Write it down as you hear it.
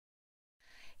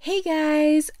Hey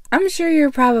guys! I'm sure you're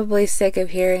probably sick of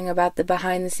hearing about the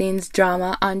behind-the-scenes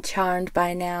drama on Charmed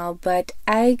by now, but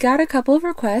I got a couple of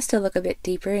requests to look a bit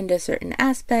deeper into certain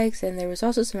aspects, and there was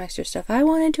also some extra stuff I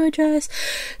wanted to address,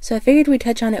 so I figured we'd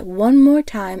touch on it one more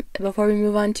time before we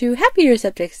move on to happier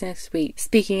subjects next week.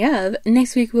 Speaking of,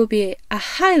 next week will be a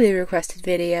highly requested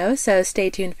video, so stay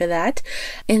tuned for that.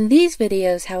 In these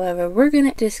videos, however, we're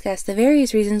going to discuss the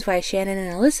various reasons why Shannen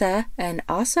and Alyssa, and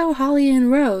also Holly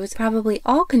and Rose, probably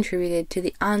all contributed to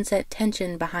the onset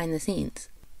tension behind the scenes.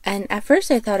 And at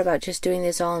first I thought about just doing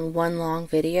this all in one long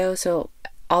video so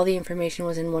all the information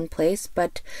was in one place,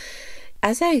 but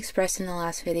as I expressed in the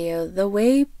last video, the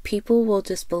way people will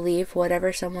just believe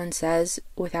whatever someone says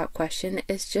without question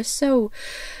is just so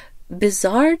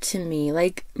bizarre to me.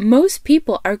 Like, most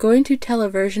people are going to tell a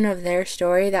version of their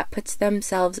story that puts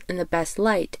themselves in the best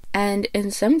light, and in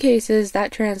some cases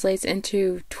that translates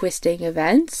into twisting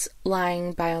events,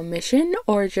 lying by omission,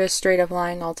 or just straight up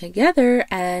lying altogether,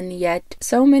 and yet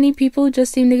so many people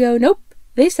just seem to go, nope,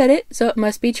 they said it, so it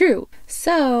must be true.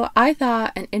 So I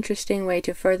thought an interesting way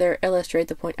to further illustrate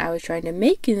the point I was trying to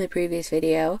make in the previous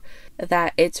video,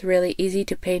 that it's really easy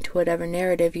to paint whatever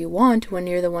narrative you want when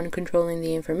you're the one controlling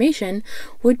the information,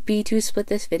 would be to split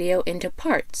this video into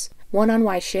parts. One on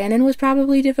why Shannen was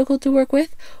probably difficult to work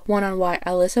with, one on why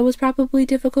Alyssa was probably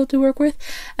difficult to work with,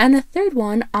 and a third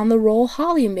one on the role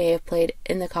Holly may have played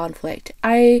in the conflict.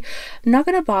 I'm not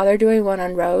going to bother doing one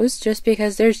on Rose just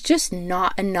because there's just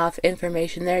not enough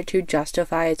information there to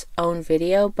justify its own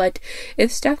video, but if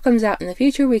stuff comes out in the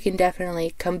future we can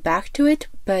definitely come back to it.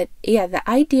 But yeah, the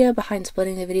idea behind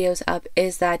splitting the videos up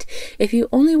is that if you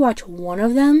only watch one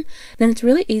of them, then it's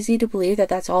really easy to believe that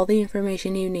that's all the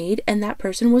information you need and that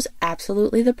person was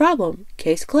absolutely the problem.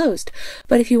 Case closed.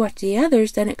 But if you watch the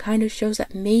others, then it kind of shows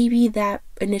that maybe that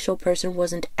initial person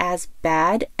wasn't as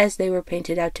bad as they were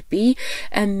painted out to be,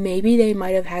 and maybe they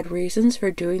might have had reasons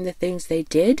for doing the things they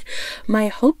did. My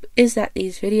hope is that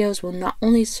these videos will not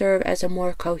only serve as a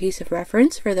more cohesive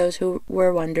reference for those who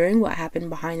were wondering what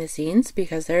happened behind the scenes,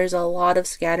 because there's a lot of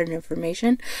scattered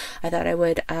information. I thought I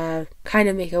would kind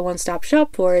of make a one-stop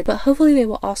shop for it, but hopefully they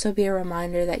will also be a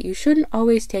reminder that you shouldn't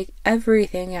always take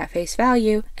everything at face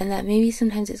value, and that maybe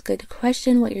sometimes it's good to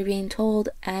question what you're being told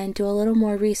and do a little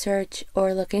more research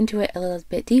or look into it a little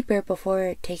bit deeper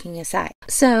before taking a side.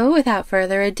 So without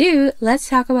further ado, let's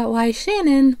talk about why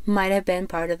Shannen might have been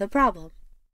part of the problem.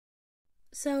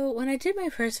 So when I did my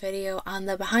first video on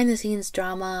the behind the scenes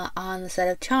drama on the set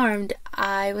of Charmed,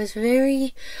 I was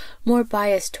very more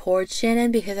biased towards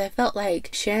Shannen because I felt like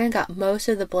Shannen got most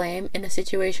of the blame in a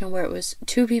situation where it was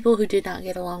two people who did not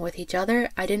get along with each other.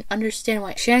 I didn't understand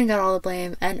why Shannen got all the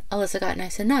blame and Alyssa got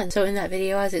nice and none. So in that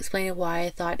video I was explaining why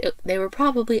I thought they were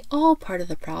probably all part of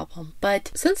the problem.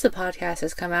 But since the podcast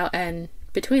has come out, and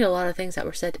between a lot of things that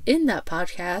were said in that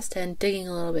podcast and digging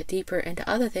a little bit deeper into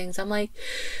other things, I'm like,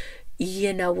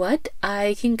 you know what?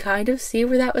 I can kind of see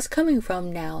where that was coming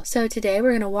from now. So today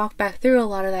we're going to walk back through a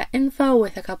lot of that info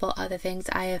with a couple other things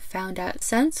I have found out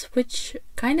since, which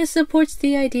kind of supports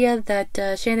the idea that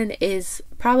Shannen is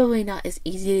probably not as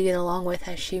easy to get along with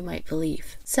as she might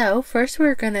believe. So first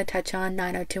we're going to touch on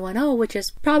 90210, which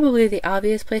is probably the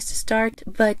obvious place to start,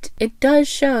 but it does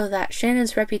show that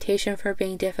Shannen's reputation for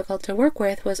being difficult to work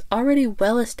with was already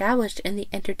well established in the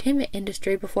entertainment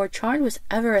industry before Charmed was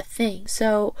ever a thing.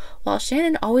 So while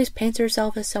Shannen always paints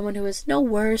herself as someone who is no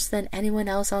worse than anyone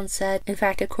else on set, in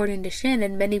fact according to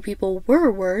Shannen many people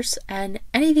were worse, and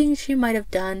anything she might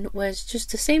have done was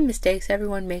just the same mistakes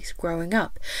everyone makes growing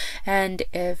up. And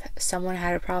if someone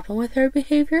had a problem with her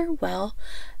behavior, well,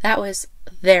 that was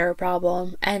their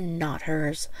problem and not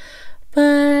hers.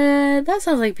 But that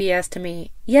sounds like BS to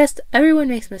me. Yes, everyone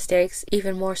makes mistakes,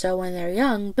 even more so when they're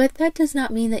young, but that does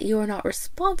not mean that you are not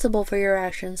responsible for your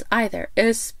actions either,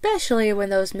 especially when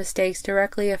those mistakes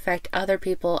directly affect other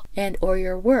people and or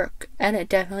your work. And it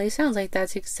definitely sounds like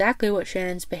that's exactly what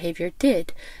Shannen's behavior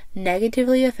did.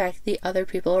 Negatively affect the other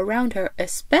people around her,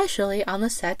 especially on the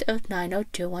set of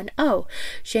 90210.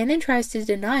 Shannen tries to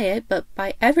deny it, but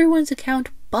by everyone's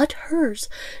account but hers,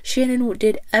 Shannen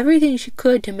did everything she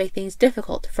could to make things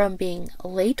difficult, from being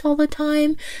late all the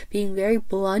time, being very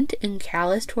blunt and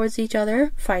callous towards each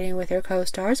other, fighting with her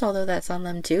co-stars, although that's on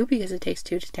them too because it takes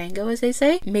two to tango, as they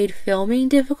say, made filming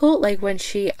difficult, like when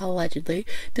she allegedly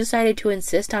decided to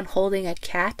insist on holding a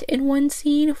cat in one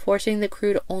scene, forcing the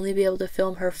crew to only be able to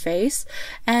film her face,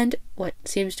 and what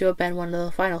seems to have been one of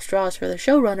the final straws for the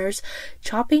showrunners,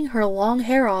 chopping her long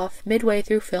hair off midway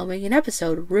through filming an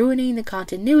episode, ruining the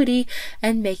continuity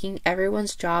and making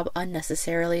everyone's job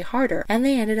unnecessarily harder, and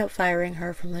they ended up firing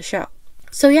her from the show.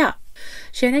 So yeah,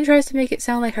 Shannen tries to make it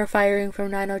sound like her firing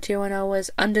from 90210 was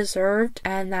undeserved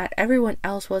and that everyone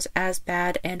else was as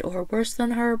bad and or worse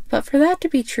than her, but for that to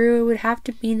be true, it would have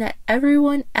to mean that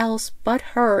everyone else but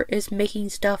her is making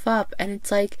stuff up, and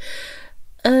it's like,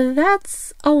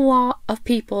 that's a lot of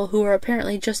people who are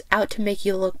apparently just out to make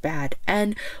you look bad.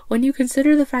 And when you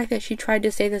consider the fact that she tried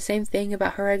to say the same thing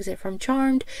about her exit from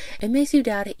Charmed, it makes you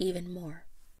doubt it even more.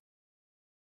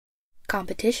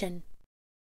 Competition.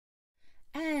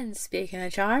 And speaking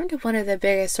of Charmed, one of the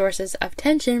biggest sources of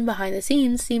tension behind the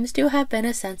scenes seems to have been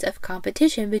a sense of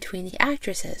competition between the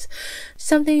actresses,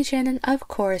 something Shannen of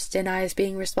course denies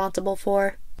being responsible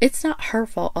for. It's not her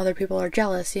fault other people are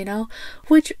jealous, you know?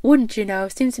 Which, wouldn't you know,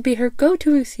 seems to be her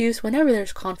go-to excuse whenever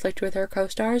there's conflict with her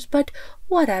co-stars, but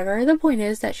whatever. The point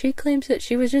is that she claims that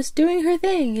she was just doing her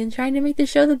thing and trying to make the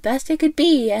show the best it could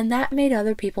be, and that made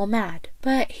other people mad.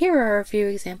 But here are a few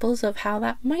examples of how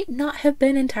that might not have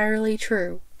been entirely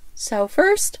true. So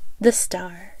first, the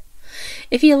star.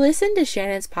 If you listen to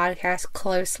Shannen's podcast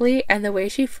closely and the way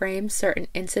she frames certain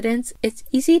incidents, it's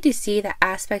easy to see that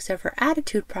aspects of her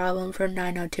attitude problem from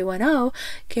 90210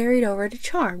 carried over to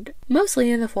Charmed, mostly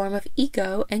in the form of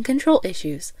ego and control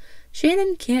issues.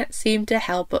 Shannen can't seem to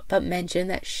help but mention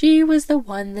that she was the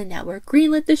one the network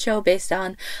greenlit the show based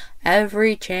on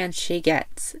every chance she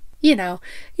gets. You know,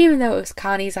 even though it was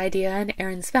Connie's idea and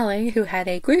Aaron Spelling, who had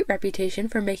a great reputation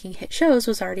for making hit shows,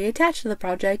 was already attached to the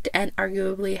project and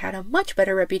arguably had a much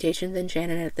better reputation than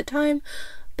Shannen at the time.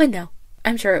 But no,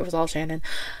 I'm sure it was all Shannen.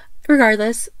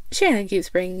 Regardless, Shannen keeps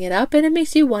bringing it up, and it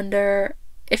makes you wonder,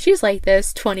 if she's like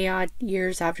this 20-odd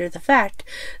years after the fact,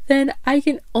 then I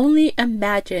can only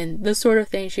imagine the sort of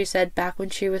thing she said back when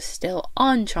she was still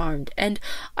on Charmed. And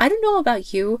I don't know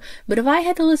about you, but if I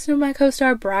had to listen to my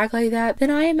co-star brag like that, then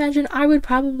I imagine I would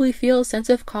probably feel a sense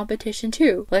of competition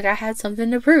too, like I had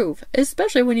something to prove,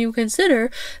 especially when you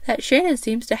consider that Shannen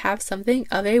seems to have something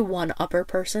of a one-upper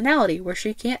personality, where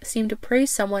she can't seem to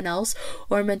praise someone else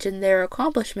or mention their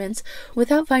accomplishments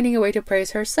without finding a way to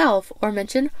praise herself or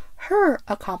mention her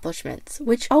accomplishments,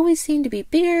 which always seem to be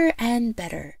bigger and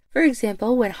better. For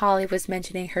example, when Holly was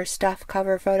mentioning her stuff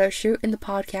cover photo shoot in the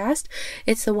podcast,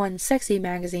 it's the one sexy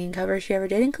magazine cover she ever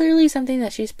did, and clearly something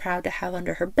that she's proud to have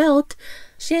under her belt,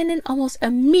 Shannen almost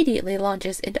immediately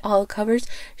launches into all the covers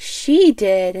she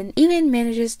did, and even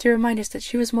manages to remind us that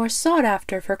she was more sought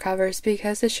after for covers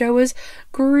because the show was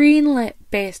greenlit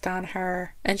based on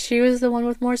her, and she was the one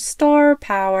with more star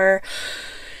power.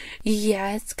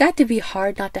 Yeah, it's got to be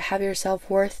hard not to have your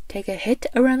self-worth take a hit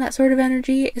around that sort of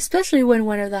energy, especially when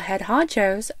one of the head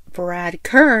honchos, Brad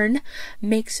Kern,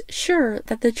 makes sure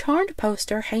that the Charmed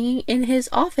poster hanging in his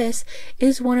office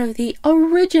is one of the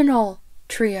original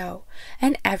trio.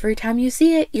 And every time you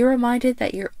see it, you're reminded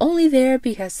that you're only there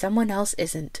because someone else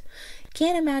isn't.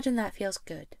 Can't imagine that feels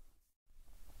good.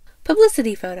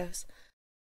 Publicity photos.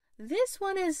 This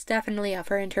one is definitely up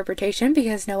for interpretation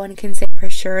because no one can say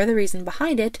for sure the reason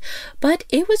behind it, but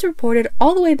it was reported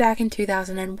all the way back in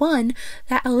 2001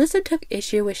 that Alyssa took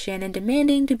issue with Shannen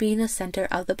demanding to be in the center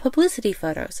of the publicity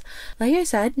photos. Like I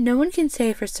said, no one can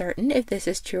say for certain if this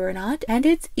is true or not, and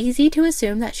it's easy to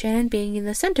assume that Shannen being in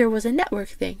the center was a network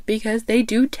thing because they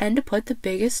do tend to put the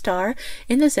biggest star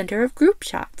in the center of group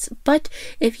shots. But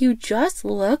if you just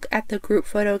look at the group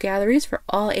photo galleries for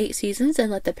all 8 seasons and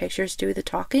let the pictures do the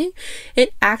talking,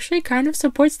 it actually kind of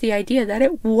supports the idea that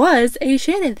it was a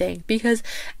Shannen thing, because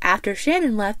after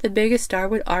Shannen left, the biggest star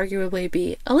would arguably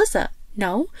be Alyssa.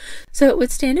 No? So it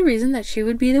would stand to reason that she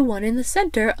would be the one in the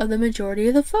center of the majority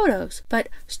of the photos. But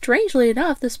strangely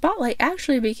enough, the spotlight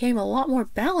actually became a lot more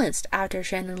balanced after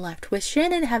Shannen left, with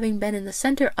Shannen having been in the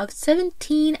center of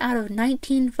 17 out of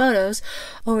 19 photos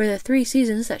over the 3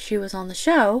 seasons that she was on the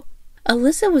show.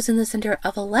 Alyssa was in the center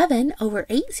of 11 over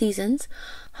 8 seasons,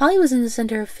 Holly was in the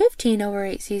center of 15 over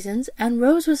 8 seasons, and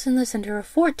Rose was in the center of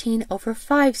 14 over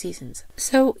 5 seasons.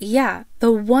 So yeah,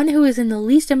 the one who was in the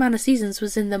least amount of seasons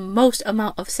was in the most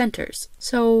amount of centers.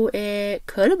 So it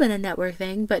could have been a network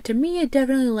thing, but to me it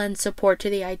definitely lends support to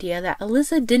the idea that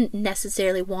Alyssa didn't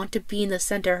necessarily want to be in the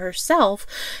center herself,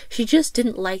 she just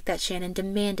didn't like that Shannen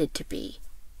demanded to be.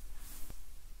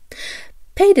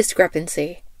 Pay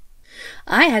discrepancy.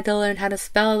 I had to learn how to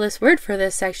spell this word for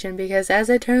this section because, as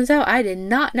it turns out, I did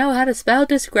not know how to spell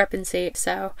discrepancy,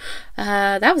 so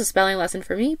that was a spelling lesson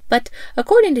for me. But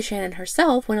according to Shannen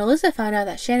herself, when Alyssa found out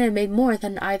that Shannen made more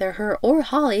than either her or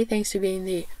Holly thanks to being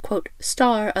the, quote,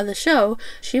 star of the show,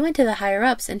 she went to the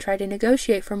higher-ups and tried to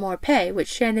negotiate for more pay, which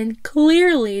Shannen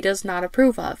clearly does not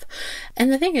approve of.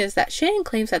 And the thing is that Shannen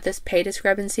claims that this pay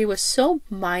discrepancy was so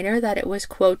minor that it was,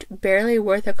 quote, barely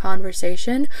worth a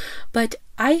conversation, but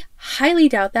I highly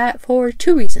doubt that for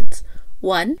 2 reasons.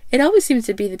 One, it always seems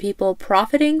to be the people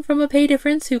profiting from a pay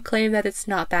difference who claim that it's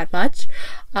not that much.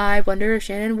 I wonder if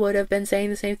Shannen would have been saying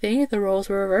the same thing if the roles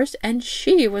were reversed and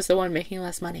she was the one making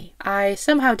less money. I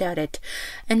somehow doubt it.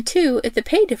 And two, if the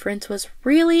pay difference was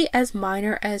really as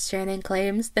minor as Shannen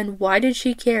claims, then why did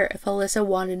she care if Alyssa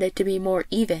wanted it to be more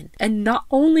even? And not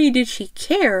only did she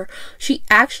care, she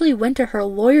actually went to her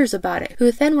lawyers about it,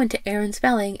 who then went to Aaron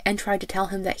Spelling and tried to tell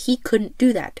him that he couldn't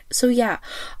do that. So yeah,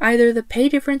 either the pay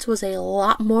difference was a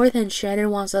lot more than Shannen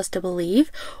wants us to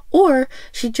believe, or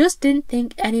she just didn't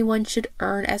think anyone should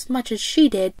earn as much as she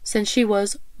did since she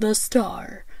was the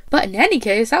star. But in any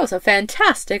case, that was a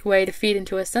fantastic way to feed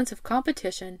into a sense of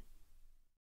competition.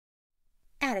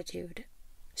 Attitude.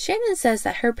 Shannen says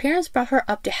that her parents brought her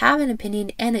up to have an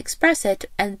opinion and express it,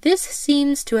 and this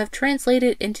seems to have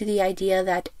translated into the idea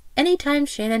that anytime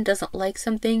Shannen doesn't like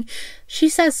something, she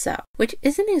says so, which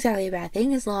isn't exactly a bad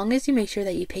thing as long as you make sure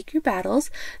that you pick your battles,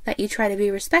 that you try to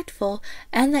be respectful,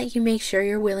 and that you make sure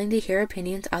you're willing to hear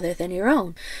opinions other than your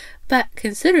own. But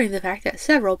considering the fact that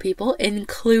several people,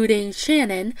 including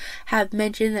Shannen, have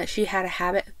mentioned that she had a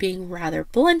habit of being rather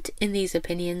blunt in these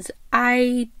opinions,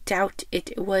 I doubt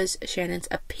it was Shannen's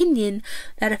opinion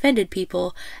that offended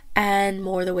people, and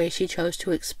more the way she chose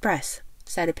to express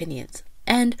said opinions.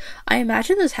 And I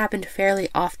imagine this happened fairly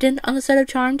often on the set of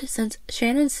Charmed, since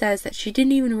Shannen says that she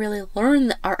didn't even really learn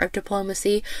the art of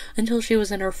diplomacy until she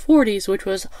was in her 40s, which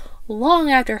was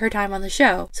long after her time on the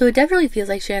show. So it definitely feels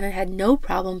like Shannen had no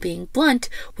problem being blunt,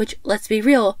 which, let's be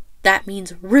real, that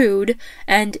means rude,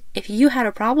 and if you had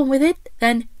a problem with it,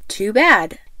 then too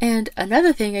bad. And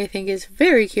another thing I think is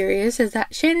very curious is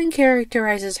that Shannen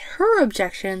characterizes her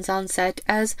objections on set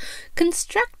as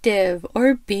constructive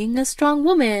or being a strong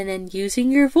woman and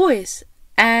using your voice.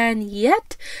 And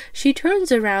yet, she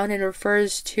turns around and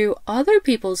refers to other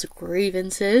people's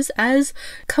grievances as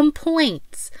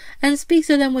complaints and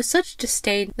speaks of them with such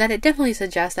disdain that it definitely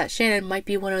suggests that Shannen might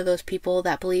be one of those people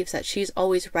that believes that she's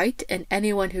always right and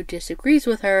anyone who disagrees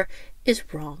with her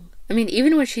is wrong. I mean,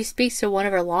 even when she speaks to one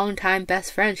of her longtime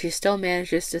best friends, she still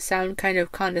manages to sound kind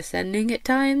of condescending at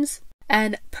times.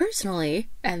 And personally,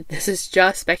 and this is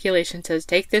just speculation, so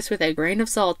take this with a grain of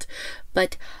salt,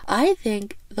 but I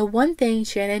think the one thing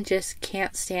Shannen just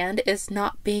can't stand is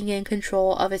not being in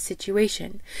control of a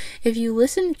situation. If you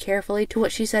listen carefully to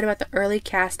what she said about the early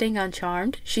casting on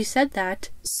Charmed, she said that,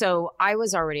 "So I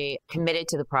was already committed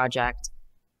to the project,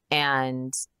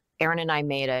 and Aaron and I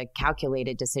made a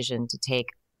calculated decision to take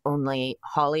only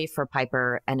Holly for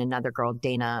Piper and another girl,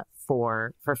 Dana,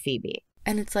 for Phoebe."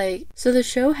 And it's like, so the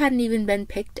show hadn't even been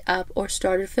picked up or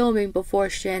started filming before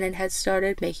Shannen had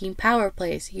started making power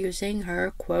plays, using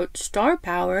her, quote, star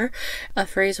power, a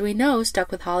phrase we know stuck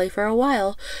with Holly for a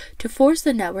while, to force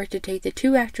the network to take the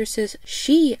two actresses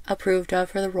she approved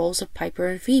of for the roles of Piper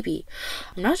and Phoebe.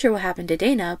 I'm not sure what happened to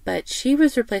Dana, but she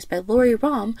was replaced by Lori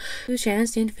Rom, who Shannen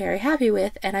seemed very happy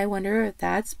with, and I wonder if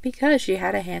that's because she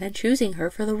had a hand in choosing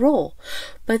her for the role.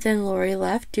 But then Lori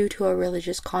left due to a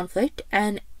religious conflict,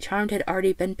 and Charmed had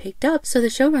already been picked up, so the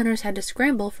showrunners had to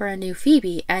scramble for a new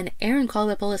Phoebe, and Aaron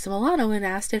called up Alyssa Milano and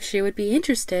asked if she would be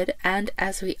interested, and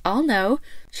as we all know,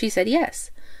 she said yes.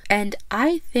 And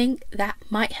I think that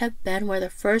might have been where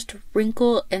the first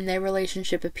wrinkle in their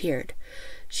relationship appeared.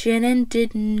 Shannen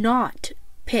did not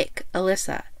pick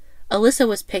Alyssa. Alyssa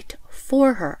was picked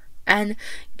for her. And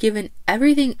given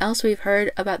everything else we've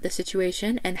heard about the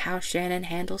situation and how Shannen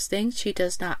handles things she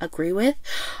does not agree with,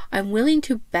 I'm willing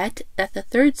to bet that the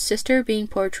third sister being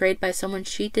portrayed by someone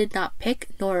she did not pick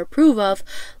nor approve of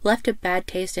left a bad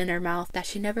taste in her mouth that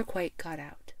she never quite got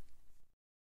out.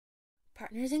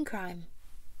 Partners in crime.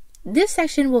 This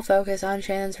section will focus on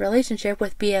Shannen's relationship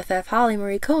with BFF Holly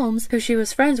Marie Combs, who she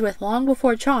was friends with long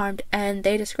before Charmed, and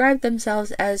they described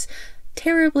themselves as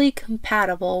terribly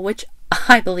compatible, which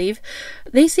I believe.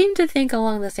 They seem to think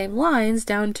along the same lines,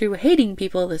 down to hating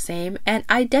people the same, and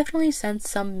I definitely sense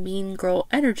some mean girl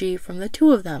energy from the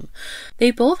two of them.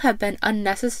 They both have been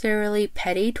unnecessarily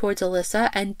petty towards Alyssa,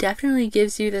 and definitely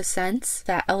gives you the sense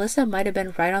that Alyssa might have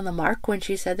been right on the mark when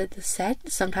she said that the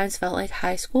set sometimes felt like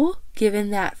high school, given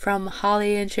that from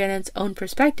Holly and Shannen's own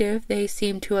perspective, they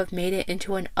seem to have made it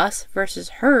into an us versus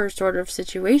her sort of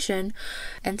situation,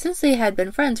 and since they had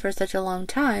been friends for such a long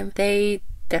time, they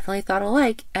definitely thought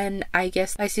alike, and I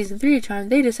guess by season 3 of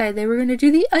Charmed they decided they were going to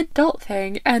do the adult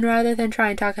thing, and rather than try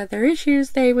and talk out their issues,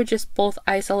 they would just both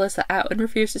ice Alyssa out and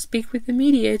refuse to speak with the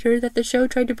mediator that the show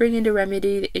tried to bring in to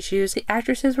remedy the issues the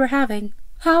actresses were having.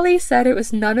 Holly said it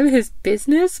was none of his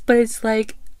business, but it's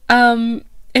like,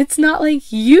 It's not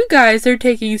like you guys are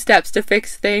taking steps to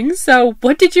fix things, so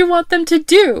what did you want them to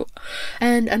do?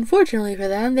 And unfortunately for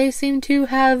them, they seem to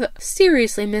have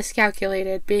seriously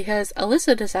miscalculated, because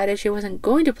Alyssa decided she wasn't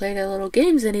going to play their little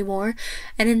games anymore,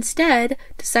 and instead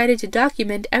decided to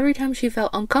document every time she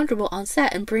felt uncomfortable on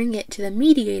set and bring it to the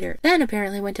mediator. Then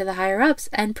apparently went to the higher-ups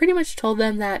and pretty much told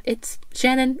them that it's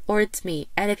Shannen or it's me,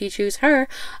 and if you choose her,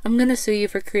 I'm gonna sue you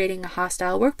for creating a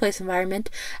hostile workplace environment,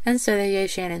 and so they gave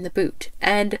Shannen the boot.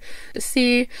 And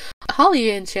see,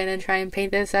 Holly and Shannen try and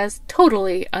paint this as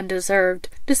totally undeserved.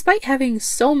 Despite having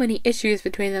so many issues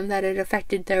between them that it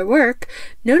affected their work,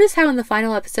 notice how in the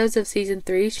final episodes of season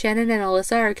 3, Shannen and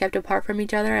Alyssa are kept apart from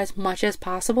each other as much as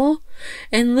possible.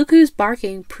 In Look Who's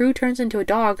Barking, Prue turns into a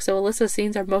dog, so Alyssa's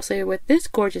scenes are mostly with this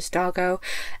gorgeous doggo.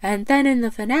 And then in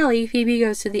the finale, Phoebe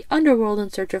goes to the underworld in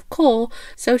search of Cole,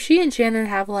 so she and Shannen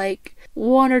have like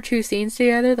 1 or 2 scenes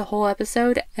together the whole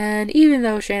episode, and even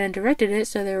though Shannen directed it,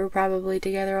 so they were probably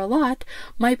together a lot,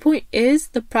 my point is,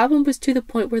 the problem was to the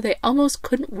point where they almost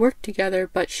couldn't work together,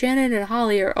 but Shannen and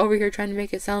Holly are over here trying to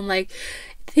make it sound like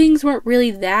things weren't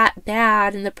really that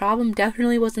bad, and the problem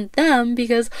definitely wasn't them,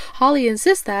 because Holly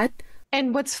insists that.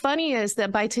 And what's funny is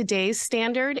that by today's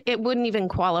standard, it wouldn't even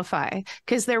qualify,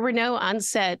 because there were no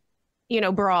on-set,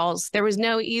 brawls. There was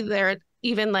no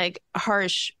even like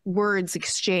harsh words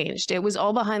exchanged. It was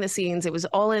all behind the scenes. It was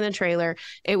all in the trailer.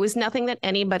 It was nothing that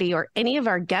anybody or any of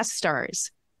our guest stars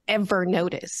ever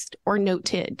noticed or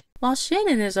noted. While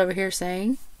Shannen is over here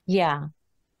saying, yeah.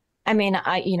 I mean,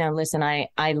 listen,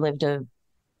 I lived a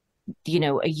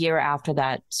year after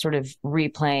that, sort of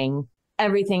replaying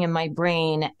everything in my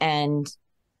brain and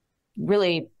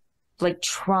really like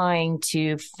trying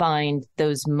to find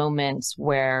those moments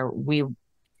where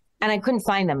and I couldn't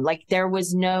find them. Like there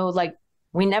was no, like,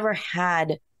 we never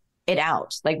had it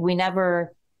out. Like we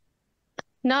never.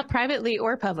 Not privately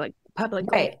or publicly.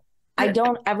 Right. I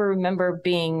don't ever remember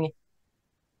being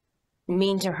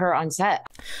mean to her on set.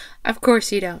 Of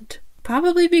course you don't.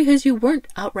 Probably because you weren't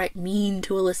outright mean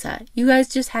to Alyssa. You guys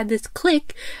just had this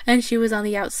click and she was on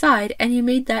the outside, and you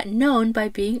made that known by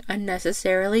being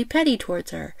unnecessarily petty towards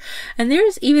her. And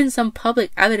there's even some public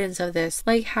evidence of this,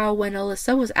 like how when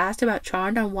Alyssa was asked about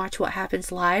Charmed on Watch What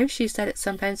Happens Live, she said it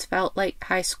sometimes felt like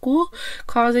high school,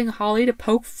 causing Holly to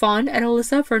poke fun at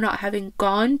Alyssa for not having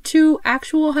gone to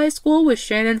actual high school, with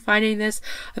Shannen finding this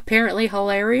apparently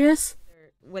hilarious.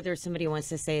 Whether somebody wants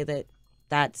to say that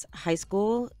that's high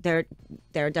school, their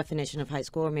definition of high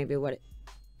school, or maybe what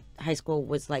high school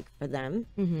was like for them,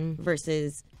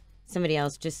 versus somebody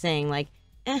else just saying like,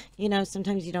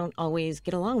 sometimes you don't always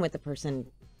get along with the person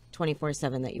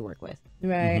 24/7 that you work with.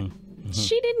 Right.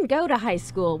 She didn't go to high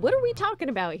school. What are we talking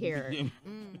about here?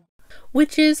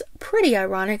 Which is pretty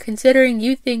ironic considering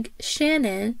you think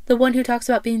Shannen, the one who talks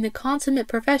about being the consummate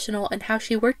professional and how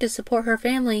she worked to support her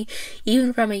family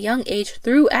even from a young age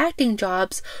through acting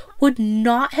jobs, would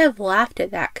not have laughed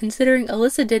at that, considering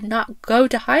Alyssa did not go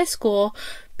to high school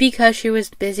because she was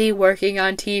busy working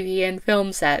on TV and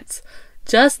film sets.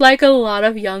 Just like a lot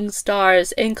of young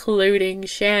stars, including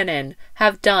Shannen,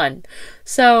 have done.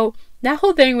 So that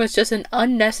whole thing was just an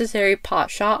unnecessary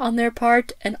pot shot on their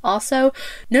part, and also,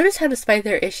 notice how despite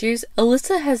their issues,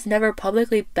 Alyssa has never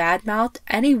publicly badmouthed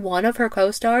any one of her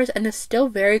co-stars and is still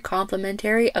very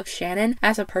complimentary of Shannen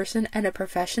as a person and a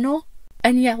professional.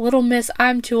 And yet little Miss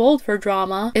I'm Too Old for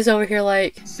Drama is over here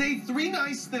like, say 3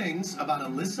 nice things about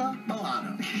Alyssa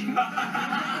Milano.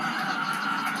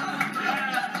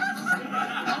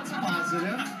 That's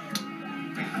positive.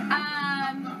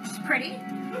 She's pretty.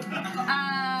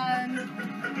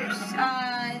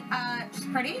 She's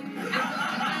pretty.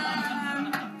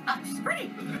 She's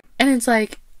pretty. And it's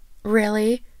like,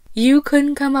 really? You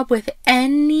couldn't come up with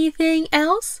anything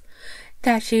else?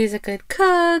 That she's a good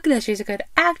cook, that she's a good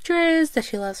actress, that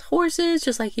she loves horses,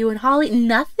 just like you and Holly?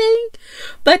 Nothing?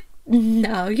 But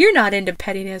no, you're not into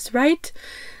pettiness, right?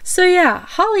 So yeah,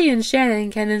 Holly and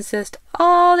Shannen can insist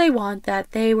all they want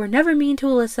that they were never mean to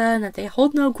Alyssa and that they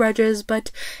hold no grudges,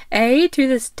 but to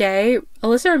this day,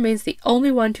 Alyssa remains the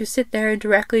only one to sit there and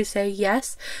directly say,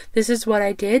 yes, this is what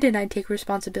I did and I take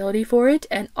responsibility for it.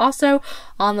 And also,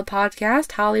 on the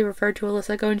podcast, Holly referred to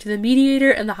Alyssa going to the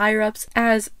mediator and the higher-ups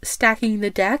as stacking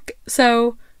the deck.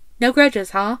 So, no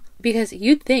grudges, huh? Because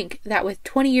you'd think that with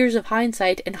 20 years of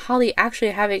hindsight and Holly actually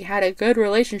having had a good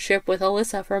relationship with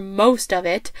Alyssa for most of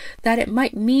it, that it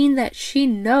might mean that she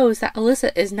knows that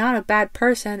Alyssa is not a bad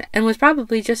person and was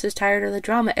probably just as tired of the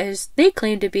drama as they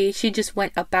claim to be. She just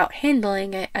went about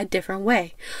handling it a different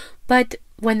way. But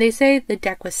when they say the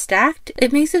deck was stacked,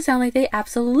 it makes it sound like they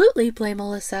absolutely blame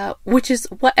Alyssa, which is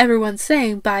what everyone's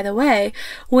saying, by the way,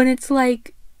 when it's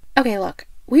like, okay, look,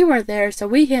 We weren't there, so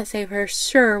we can't say for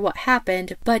sure what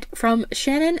happened, but from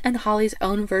Shannen and Holly's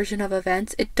own version of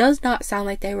events, it does not sound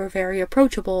like they were very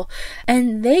approachable,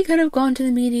 and they could have gone to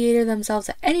the mediator themselves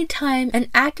at any time and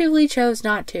actively chose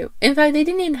not to. In fact, they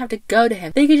didn't even have to go to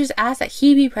him. They could just ask that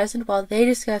he be present while they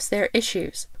discuss their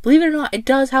issues. Believe it or not, it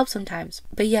does help sometimes.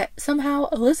 But yet, somehow,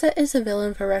 Alyssa is a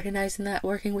villain for recognizing that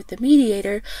working with the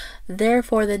mediator,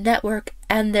 therefore the network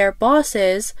and their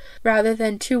bosses, rather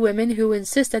than two women who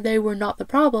insist that they were not the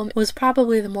problem, was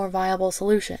probably the more viable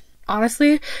solution.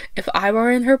 Honestly, if I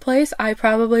were in her place, I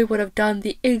probably would have done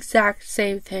the exact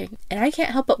same thing. And I can't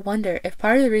help but wonder if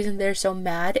part of the reason they're so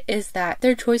mad is that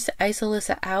their choice to ice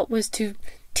Alyssa out was to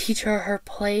teach her her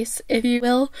place, if you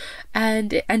will,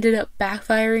 and it ended up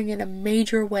backfiring in a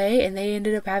major way, and they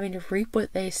ended up having to reap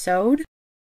what they sowed.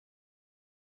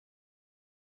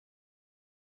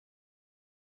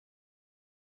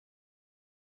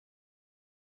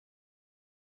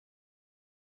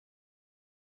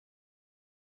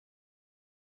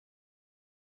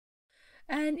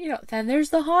 And, then there's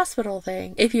the hospital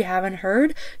thing. If you haven't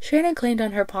heard, Shannen claimed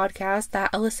on her podcast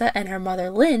that Alyssa and her mother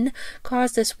Lynn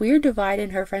caused this weird divide in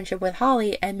her friendship with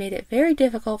Holly and made it very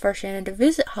difficult for Shannen to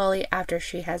visit Holly after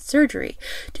she had surgery,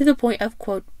 to the point of,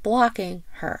 quote, blocking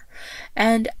her.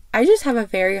 And I just have a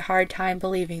very hard time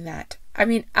believing that. I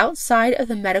mean, outside of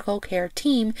the medical care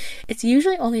team, it's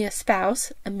usually only a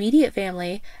spouse, immediate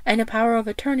family, and a power of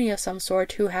attorney of some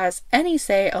sort who has any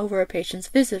say over a patient's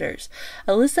visitors.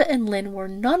 Alyssa and Lynn were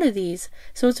none of these,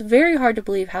 so it's very hard to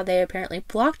believe how they apparently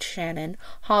blocked Shannen,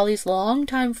 Holly's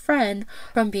longtime friend,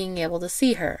 from being able to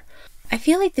see her. I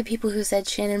feel like the people who said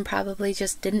Shannen probably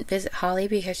just didn't visit Holly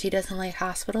because she doesn't like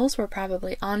hospitals were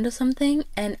probably onto something,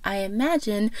 and I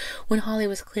imagine when Holly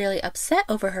was clearly upset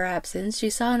over her absence, she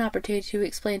saw an opportunity to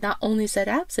explain not only said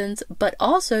absence, but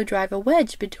also drive a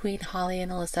wedge between Holly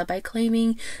and Alyssa by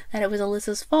claiming that it was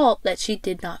Alyssa's fault that she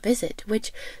did not visit,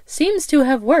 which seems to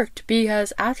have worked,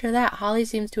 because after that, Holly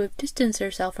seems to have distanced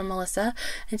herself from Alyssa,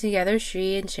 and together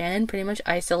she and Shannen pretty much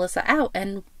iced Alyssa out,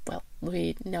 and well,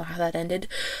 we know how that ended.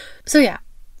 So yeah,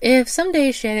 if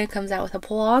someday Shannen comes out with a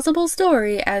plausible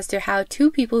story as to how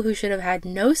two people who should have had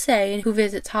no say and who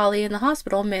visits Holly in the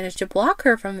hospital managed to block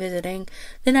her from visiting,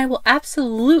 then I will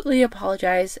absolutely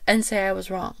apologize and say I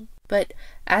was wrong. But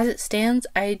as it stands,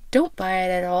 I don't buy it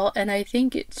at all, and I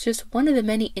think it's just one of the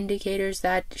many indicators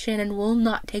that Shannen will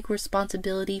not take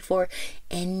responsibility for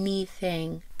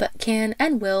anything, but can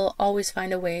and will always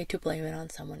find a way to blame it on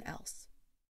someone else.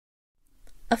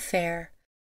 Affair.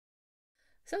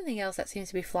 Something else that seems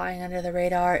to be flying under the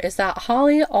radar is that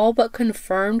Holly all but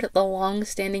confirmed the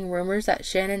long-standing rumors that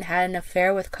Shannen had an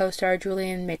affair with co-star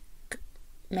Julian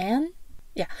McMahon?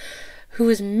 Yeah, who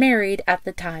was married at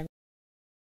the time.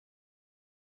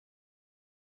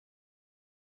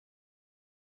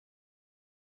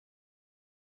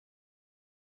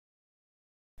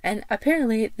 And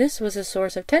apparently this was a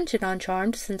source of tension on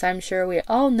Charmed, since I'm sure we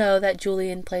all know that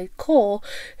Julian played Cole,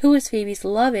 who was Phoebe's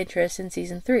love interest in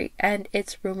season 3, and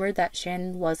it's rumored that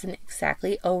Shannen wasn't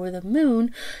exactly over the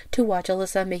moon to watch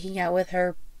Alyssa making out with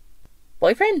her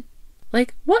boyfriend?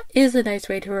 Like, what is a nice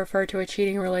way to refer to a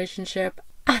cheating relationship?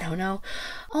 I don't know.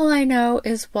 All I know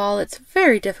is while it's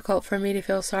very difficult for me to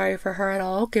feel sorry for her at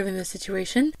all, given the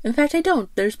situation, in fact I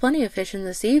don't. There's plenty of fish in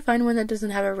the sea, find one that doesn't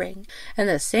have a ring. And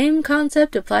the same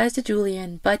concept applies to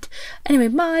Julian. But anyway,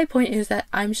 my point is that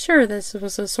I'm sure this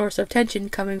was a source of tension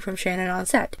coming from Shannen on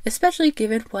set, especially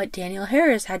given what Danielle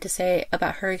Harris had to say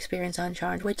about her experience on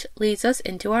Charmed, which leads us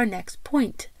into our next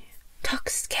point. Talk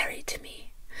scary to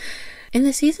me. In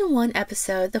the season 1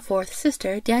 episode, The Fourth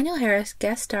Sister, Danielle Harris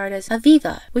guest starred as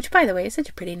Aviva, which by the way is such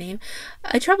a pretty name,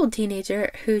 a troubled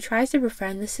teenager who tries to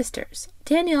befriend the sisters.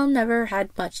 Danielle never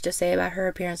had much to say about her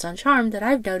appearance on Charmed that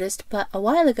I've noticed, but a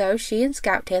while ago she and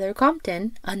Scout Taylor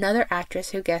Compton, another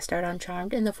actress who guest starred on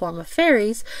Charmed in the form of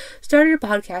fairies, started a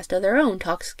podcast of their own,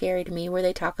 Talk Scary to Me, where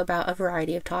they talk about a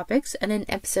variety of topics, and in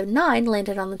episode 9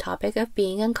 landed on the topic of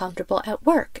being uncomfortable at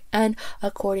work. And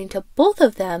according to both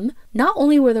of them, not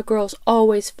only were the girls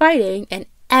always fighting, and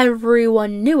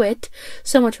everyone knew it,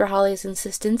 so much for Holly's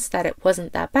insistence that it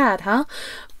wasn't that bad, huh?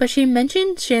 But she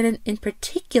mentioned Shannen in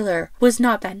particular was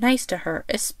not that nice to her,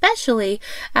 especially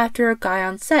after a guy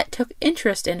on set took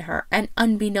interest in her, and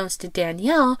unbeknownst to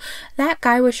Danielle, that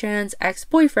guy was Shannen's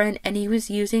ex-boyfriend, and he was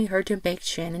using her to make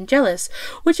Shannen jealous,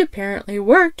 which apparently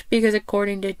worked, because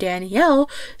according to Danielle,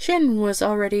 Shannen was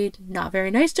already not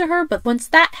very nice to her, but once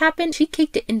that happened, she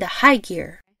kicked it into high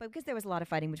gear. But because there was a lot of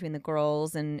fighting between the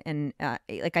girls and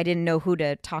like I didn't know who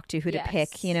to talk to, who to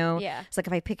pick, you know? Yeah. It's like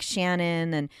if I pick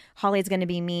Shannen, then Holly's going to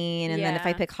be mean. And then if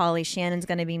I pick Holly, Shannon's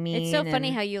going to be mean. It's so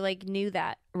funny how you like knew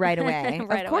that. Right away.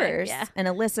 Right of course. Yeah. And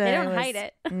Alyssa. They don't hide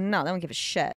it. No, they don't give a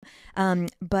shit.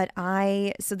 But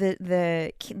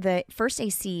the first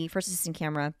assistant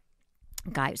camera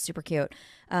guy was super cute.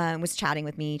 Was chatting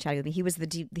with me. He was the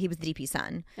DP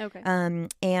son. Okay.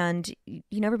 And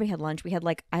everybody had lunch. I had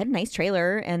a nice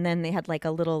trailer, and then they had like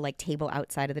a little like table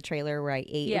outside of the trailer where I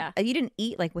ate. Yeah. You didn't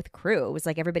eat like with crew. It was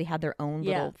like everybody had their own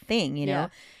little thing, you know. Yeah.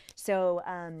 So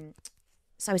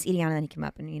I was eating out, and then he came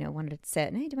up and wanted to sit.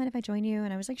 And hey, do you mind if I join you?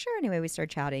 And I was like, sure. Anyway, we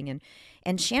started chatting, and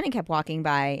Shannen kept walking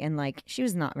by, and like she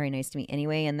was not very nice to me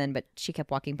anyway. And then, but she kept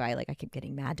walking by, like I kept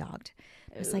getting mad dogged.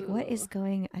 I was like, what is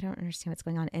going? I don't understand what's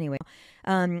going on. Anyway,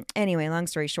 long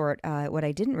story short, what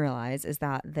I didn't realize is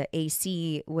that the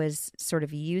AC was sort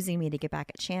of using me to get back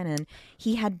at Shannen.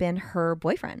 He had been her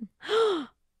boyfriend.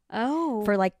 Oh.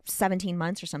 For like 17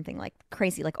 months or something, like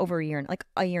crazy, like over a year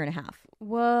and a half.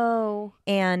 Whoa.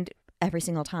 And every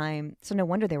single time. So no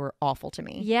wonder they were awful to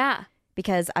me. Yeah.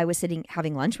 Because I was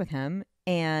having lunch with him,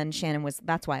 and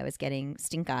that's why I was getting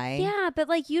stink eye. Yeah, but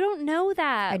like you don't know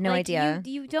that. I had no idea.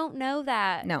 You don't know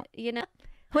that. No. You know?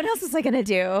 What else was I going to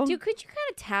do? Dude, could you kind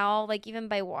of tell, like even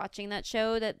by watching that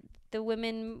show, that the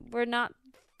women were not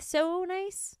so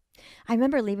nice? I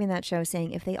remember leaving that show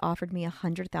saying, if they offered me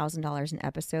 $100,000 an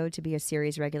episode to be a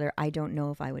series regular, I don't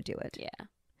know if I would do it. Yeah.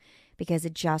 Because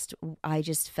I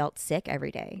just felt sick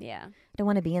every day. Yeah. I don't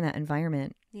want to be in that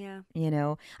environment. Yeah.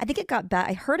 I think it got bad.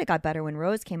 I heard it got better when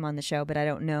Rose came on the show, but I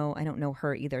don't know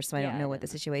her either, so I don't know what the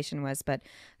situation was. But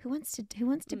who wants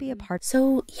to be a part?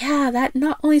 So yeah, that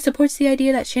not only supports the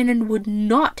idea that Shannen would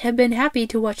not have been happy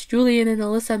to watch Julian and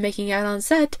Alyssa making out on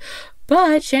set,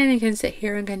 but Shannen can sit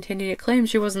here and continue to claim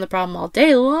she wasn't the problem all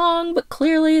day long, but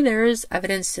clearly there is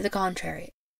evidence to the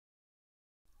contrary.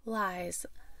 Lies.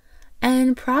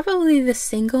 And probably the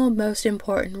single most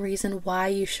important reason why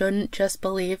you shouldn't just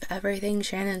believe everything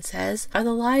Shannen says are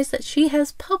the lies that she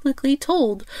has publicly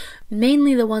told,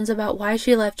 mainly the ones about why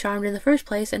she left Charmed in the first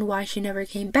place and why she never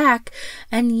came back,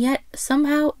 and yet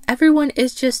somehow everyone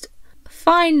is just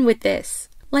fine with this.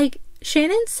 Like,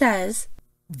 Shannen says,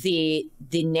 the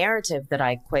narrative that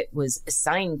I quit was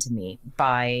assigned to me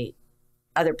by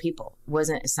other people. It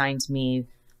wasn't assigned to me.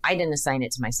 I didn't assign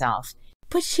it to myself.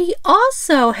 But she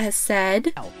also has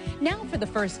said, now for the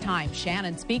first time,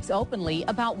 Shannen speaks openly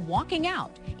about walking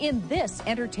out in this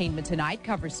Entertainment Tonight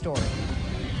cover story.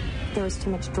 There was too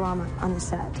much drama on the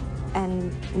set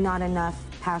and not enough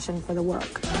passion for the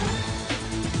work.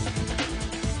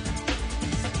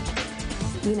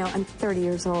 I'm 30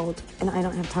 years old and I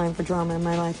don't have time for drama in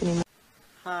my life anymore.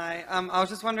 Hi, I was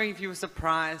just wondering if you were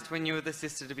surprised when you were the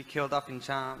sister to be killed off in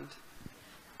Charmed.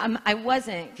 I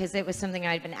wasn't, because it was something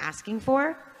I'd been asking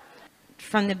for.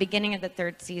 From the beginning of the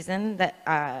third season that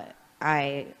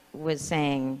I was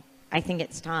saying, I think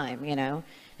it's time, And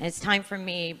it's time for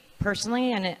me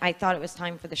personally, and I thought it was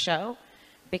time for the show,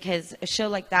 because a show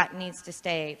like that needs to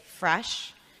stay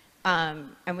fresh,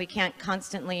 and we can't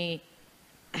constantly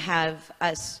have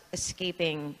us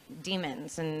escaping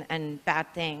demons and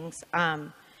bad things.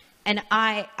 And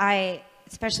I,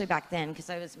 especially back then, because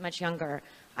I was much younger,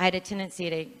 I had a tendency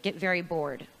to get very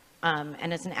bored.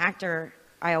 And as an actor,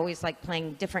 I always liked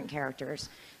playing different characters.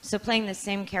 So playing the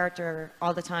same character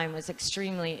all the time was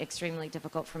extremely, extremely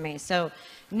difficult for me. So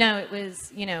no, it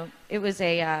was,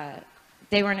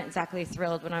 they weren't exactly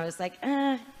thrilled when I was like,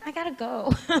 I gotta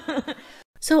go.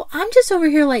 So I'm just over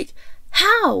here like,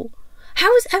 how?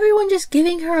 How is everyone just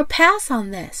giving her a pass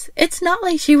on this? It's not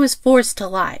like she was forced to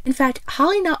lie. In fact,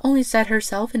 Holly not only said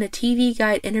herself in a TV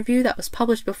Guide interview that was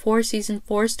published before season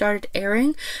 4 started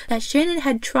airing that Shannen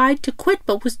had tried to quit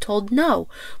but was told no,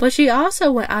 but she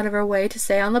also went out of her way to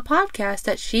say on the podcast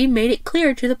that she made it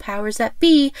clear to the powers that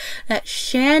be that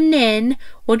Shannen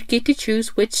would get to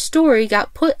choose which story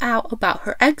got put out about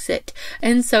her exit,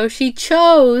 and so she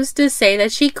chose to say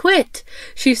that she quit.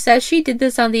 She says she did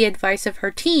this on the advice of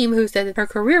her team, who said that her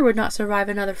career would not survive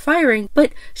another firing,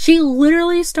 but she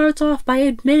literally starts off by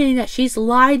admitting that she's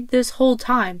lied this whole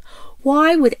time.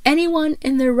 Why would anyone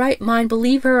in their right mind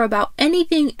believe her about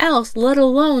anything else, let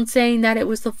alone saying that it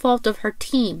was the fault of her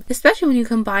team? Especially when you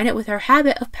combine it with her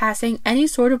habit of passing any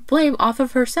sort of blame off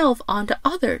of herself onto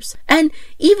others. And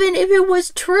even if it was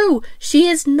true, she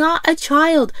is not a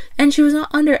child, and she was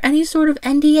not under any sort of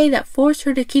NDA that forced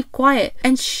her to keep quiet.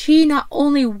 And she not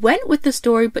only went with the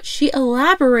story, but she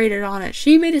elaborated on it.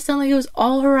 She made it sound like it was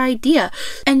all her idea.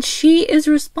 And she is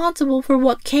responsible for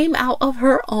what came out of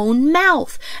her own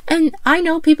mouth. And And I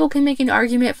know people can make an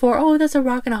argument for, oh, that's a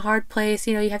rock and a hard place.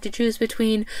 You know, you have to choose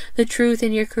between the truth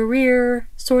and your career,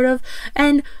 sort of.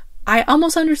 And I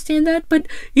almost understand that. But,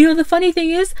 you know, the funny thing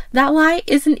is, that lie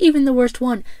isn't even the worst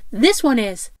one. This one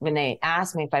is. When they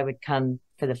asked me if I would come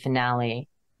for the finale,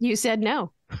 you said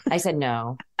no. I said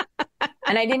no.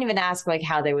 And I didn't even ask like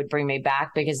how they would bring me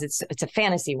back, because it's a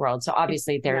fantasy world. So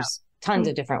obviously there's tons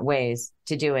of different ways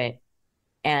to do it.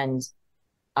 And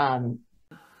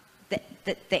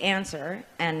the answer,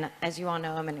 and as you all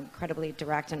know, I'm an incredibly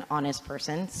direct and honest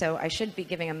person, so I should be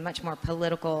giving a much more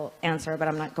political answer, but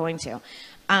I'm not going to.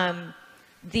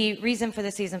 The reason for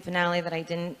the season finale that I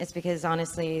didn't is because,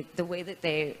 honestly, the way that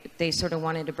they sort of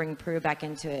wanted to bring Prue back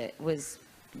into it was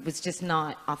just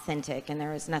not authentic, and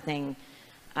there was nothing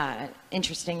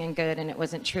interesting and good, and it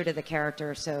wasn't true to the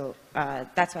character, so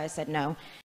that's why I said no.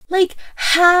 Like,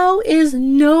 how is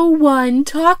no one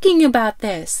talking about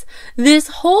this? This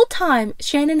whole time,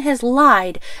 Shannen has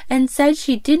lied and said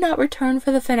she did not return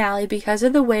for the finale because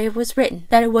of the way it was written,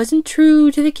 that it wasn't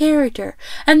true to the character.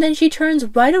 And then she turns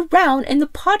right around in the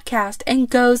podcast and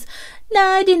goes, nah,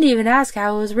 I didn't even ask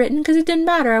how it was written because it didn't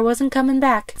matter. I wasn't coming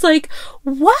back. It's like,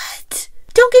 what?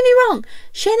 Don't get me wrong,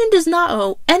 Shannen does not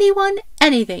owe anyone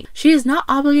anything. She is not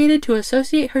obligated to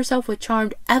associate herself with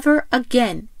Charmed ever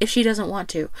again if she doesn't want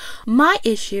to. My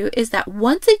issue is that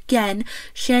once again,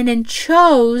 Shannen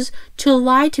chose to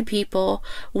lie to people,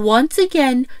 once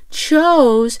again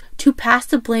chose to pass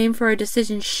the blame for a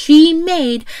decision she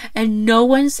made, and no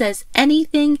one says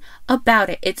anything about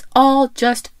it. It's all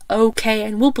just okay,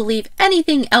 and we'll believe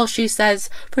anything else she says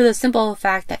for the simple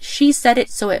fact that she said it,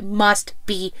 so it must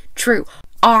be true.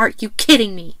 Are you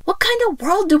kidding me? What kind of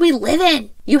world do we live in?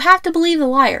 You have to believe the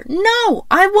liar. No,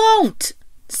 I won't.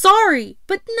 Sorry,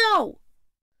 but no.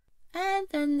 And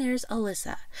then there's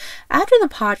Alyssa. After the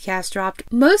podcast dropped,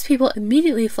 most people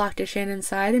immediately flocked to Shannen's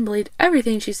side and believed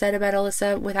everything she said about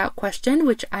Alyssa without question,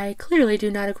 which I clearly do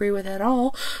not agree with at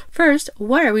all. First,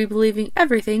 why are we believing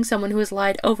everything someone who has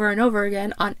lied over and over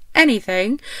again on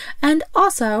anything? And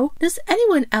also, does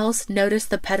anyone else notice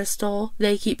the pedestal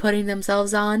they keep putting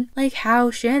themselves on? Like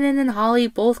how Shannen and Holly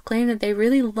both claim that they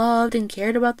really loved and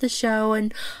cared about the show,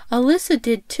 and Alyssa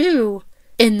did too.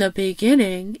 In the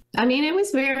beginning. I mean, it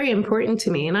was very important to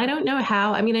me. And I don't know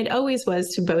how. I mean, it always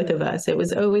was to both of us. It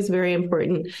was always very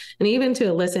important. And even to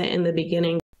Alyssa in the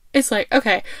beginning. It's like,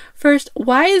 okay, first,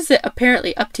 why is it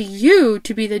apparently up to you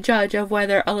to be the judge of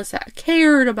whether Alyssa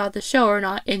cared about the show or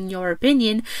not, in your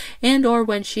opinion, and or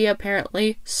when she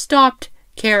apparently stopped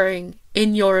caring,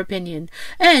 in your opinion?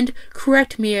 And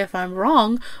correct me if I'm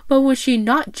wrong, but was she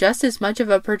not just as much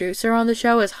of a producer on the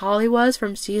show as Holly was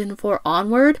from season 4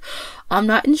 onward? I'm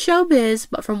not in showbiz,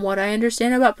 but from what I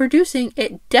understand about producing,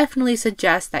 it definitely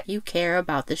suggests that you care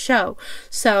about the show.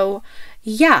 So,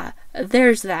 yeah,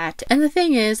 there's that. And the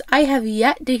thing is, I have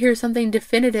yet to hear something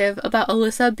definitive about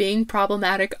Alyssa being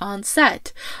problematic on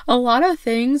set. A lot of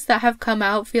things that have come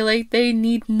out feel like they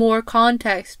need more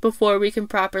context before we can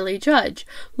properly judge.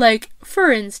 Like,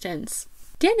 for instance,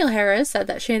 Danielle Harris said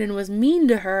that Shannen was mean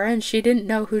to her and she didn't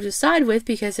know who to side with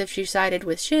because if she sided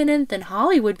with Shannen, then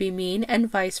Holly would be mean and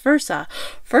vice versa.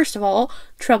 First of all,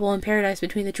 trouble in paradise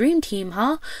between the dream team,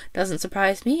 huh? Doesn't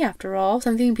surprise me, after all.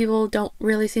 Something people don't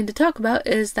really seem to talk about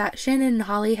is that Shannen and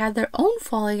Holly had their own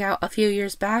falling out a few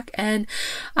years back, and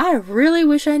I really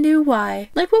wish I knew why.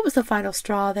 Like, what was the final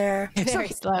straw there? Very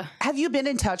slow. Have you been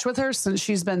in touch with her since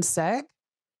she's been sick?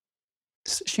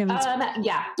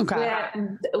 Yeah. Okay.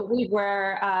 We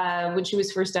were when she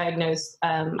was first diagnosed.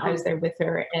 I was there with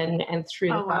her, and through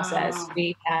the process,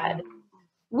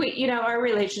 you know, our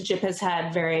relationship has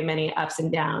had very many ups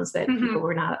and downs that people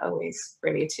were not always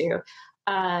privy to.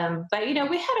 But you know,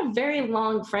 we had a very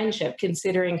long friendship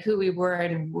considering who we were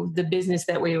and the business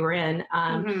that we were in.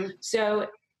 So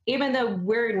even though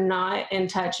we're not in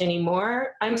touch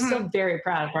anymore, I'm still very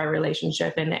proud of our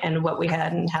relationship and what we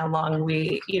had and how long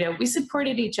we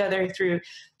supported each other through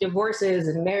divorces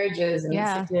and marriages and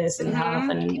sickness and health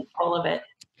and all of it.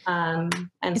 And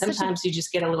sometimes you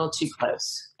just get a little too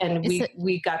close. And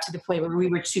we got to the point where we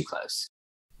were too close.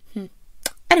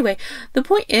 Anyway, the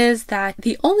point is that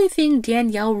the only thing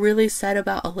Danielle really said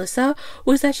about Alyssa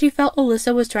was that she felt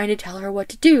Alyssa was trying to tell her what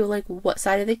to do, like what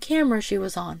side of the camera she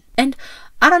was on. And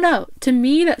I don't know, to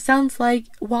me that sounds like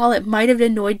while it might have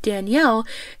annoyed Danielle,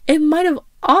 it might have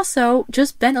also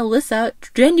just been Alyssa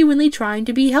genuinely trying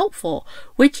to be helpful,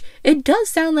 which it does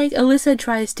sound like Alyssa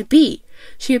tries to be.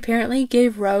 She apparently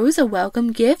gave Rose a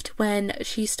welcome gift when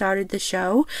she started the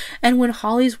show, and when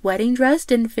Holly's wedding dress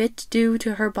didn't fit due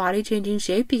to her body changing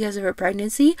shape because of her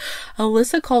pregnancy,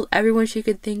 Alyssa called everyone she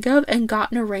could think of and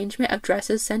got an arrangement of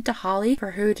dresses sent to Holly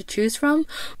for her to choose from,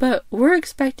 but we're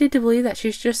expected to believe that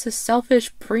she's just a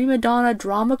selfish prima donna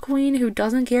drama queen who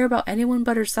doesn't care about anyone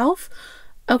but herself?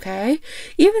 Okay.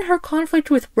 Even her conflict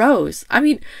with Rose. I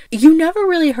mean, you never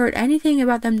really heard anything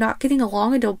about them not getting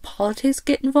along until politics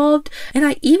get involved, and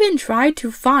I even tried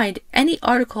to find any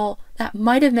article that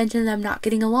might have mentioned them not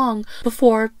getting along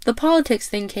before the politics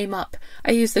thing came up.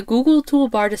 I used the Google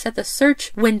toolbar to set the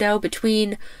search window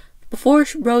between before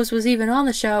Rose was even on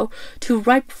the show to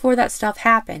right before that stuff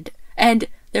happened, and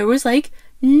there was like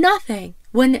nothing.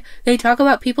 When they talk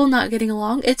about people not getting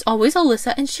along, it's always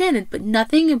Alyssa and Shannen, but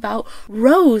nothing about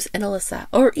Rose and Alyssa,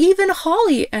 or even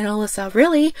Holly and Alyssa,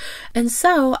 really. And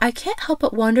so, I can't help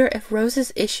but wonder if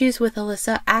Rose's issues with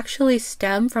Alyssa actually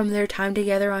stem from their time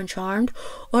together on Charmed,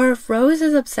 or if Rose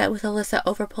is upset with Alyssa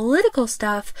over political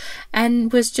stuff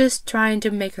and was just trying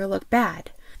to make her look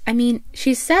bad. I mean,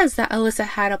 she says that Alyssa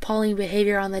had appalling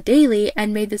behavior on the daily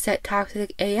and made the set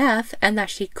toxic AF, and that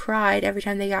she cried every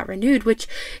time they got renewed, which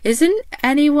isn't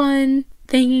anyone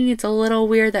thinking it's a little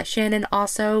weird that Shannen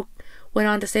also went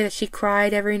on to say that she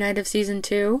cried every night of season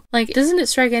 2? Like, doesn't it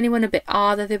strike anyone a bit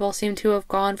odd that they both seem to have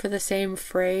gone for the same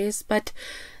phrase? But,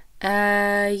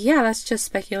 yeah, that's just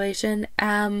speculation.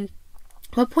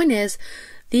 My point is,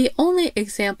 the only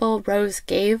example Rose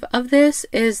gave of this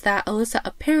is that Alyssa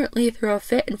apparently threw a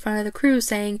fit in front of the crew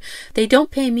saying, "They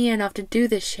don't pay me enough to do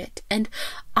this shit." And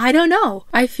I don't know.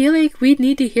 I feel like we'd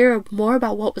need to hear more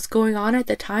about what was going on at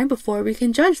the time before we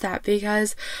can judge that,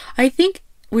 because I think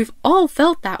we've all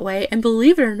felt that way, and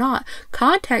believe it or not,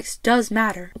 context does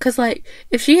matter. Because, like,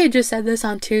 if she had just said this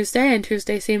on Tuesday and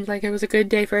Tuesday seemed like it was a good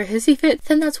day for a hissy fit,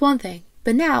 then that's one thing.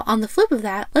 But now, on the flip of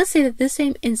that, let's say that this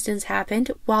same instance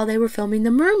happened while they were filming the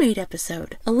mermaid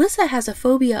episode. Alyssa has a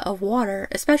phobia of water,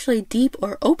 especially deep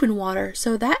or open water,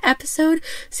 so that episode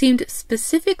seemed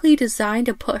specifically designed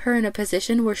to put her in a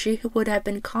position where she would have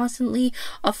been constantly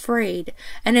afraid.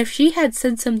 And if she had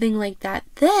said something like that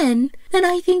then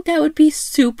I think that would be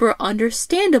super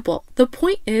understandable. The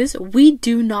point is, we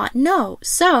do not know.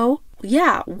 So,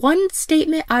 yeah, one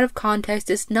statement out of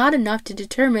context is not enough to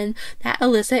determine that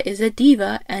Alyssa is a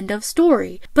diva, end of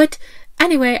story. But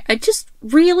anyway, I just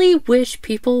really wish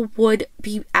people would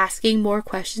be asking more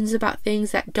questions about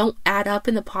things that don't add up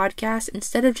in the podcast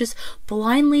instead of just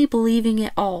blindly believing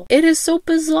it all. It is so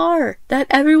bizarre that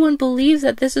everyone believes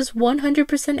that this is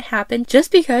 100% happened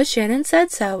just because Shannen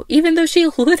said so, even though she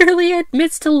literally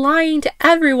admits to lying to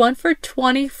everyone for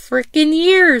 20 freaking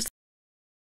years.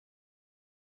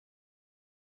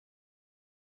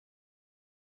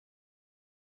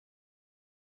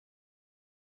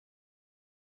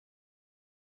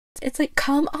 It's like,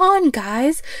 come on,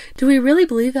 guys. Do we really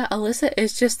believe that Alyssa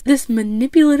is just this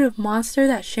manipulative monster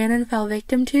that Shannen fell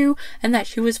victim to, and that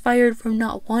she was fired from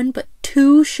not one but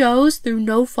 2 shows through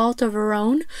no fault of her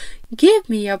own? Give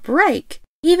me a break.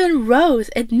 Even Rose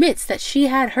admits that she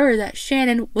had heard that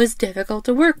Shannen was difficult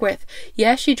to work with.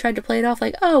 Yes, she tried to play it off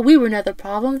like, oh, we were not the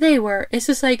problem, they were. It's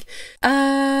just like,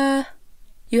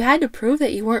 you had to prove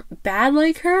that you weren't bad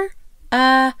like her?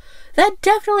 That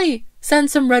definitely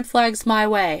sends some red flags my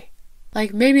way.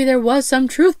 Like, maybe there was some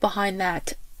truth behind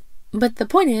that. But the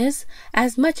point is,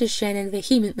 as much as Shannen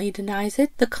vehemently denies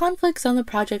it, the conflicts on the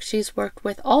project she's worked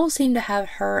with all seem to have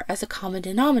her as a common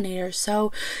denominator,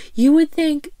 so you would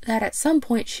think that at some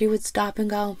point she would stop and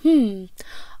go,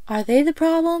 are they the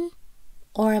problem?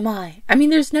 Or am I? I mean,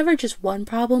 there's never just one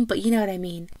problem, but you know what I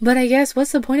mean. But I guess,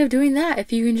 what's the point of doing that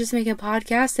if you can just make a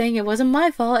podcast saying it wasn't my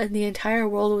fault and the entire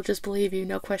world will just believe you,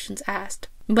 no questions asked?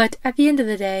 But at the end of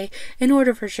the day, in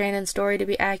order for Shannen's story to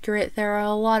be accurate, there are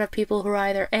a lot of people who are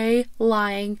either A,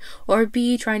 lying, or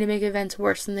B, trying to make events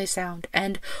worse than they sound.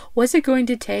 And what's it going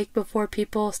to take before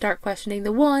people start questioning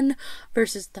the one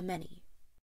versus the many?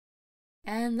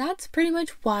 And that's pretty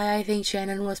much why I think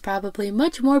Shannen was probably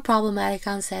much more problematic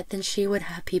on set than she would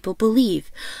have people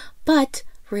believe. But,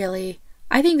 really,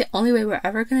 I think the only way we're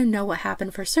ever going to know what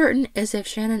happened for certain is if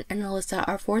Shannen and Alyssa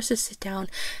are forced to sit down,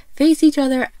 face each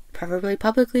other, preferably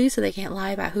publicly so they can't lie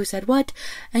about who said what,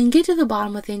 and get to the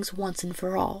bottom of things once and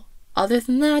for all. Other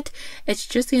than that, it's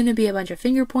just going to be a bunch of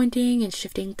finger pointing and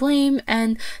shifting blame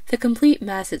and the complete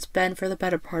mess it's been for the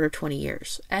better part of 20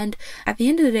 years. And at the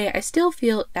end of the day, I still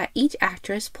feel that each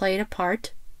actress played a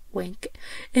part, wink,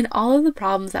 in all of the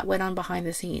problems that went on behind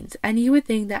the scenes. And you would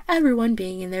think that everyone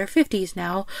being in their 50s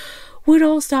now would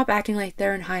all stop acting like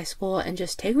they're in high school and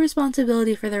just take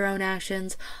responsibility for their own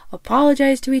actions,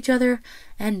 apologize to each other,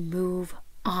 and move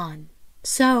on.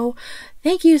 So,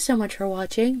 thank you so much for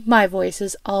watching. My voice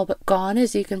is all but gone,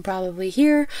 as you can probably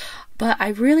hear, but I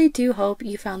really do hope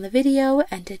you found the video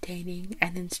entertaining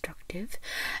and instructive,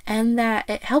 and that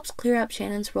it helps clear up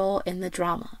Shannen's role in the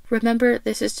drama. Remember,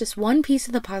 this is just one piece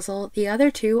of the puzzle. The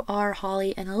other two are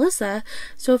Holly and Alyssa,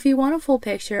 so if you want a full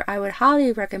picture, I would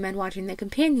highly recommend watching the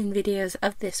companion videos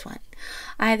of this one.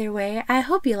 Either way, I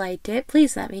hope you liked it.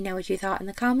 Please let me know what you thought in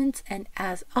the comments, and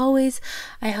as always,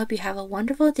 I hope you have a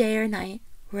wonderful day or night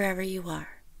wherever you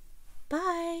are.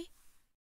 Bye!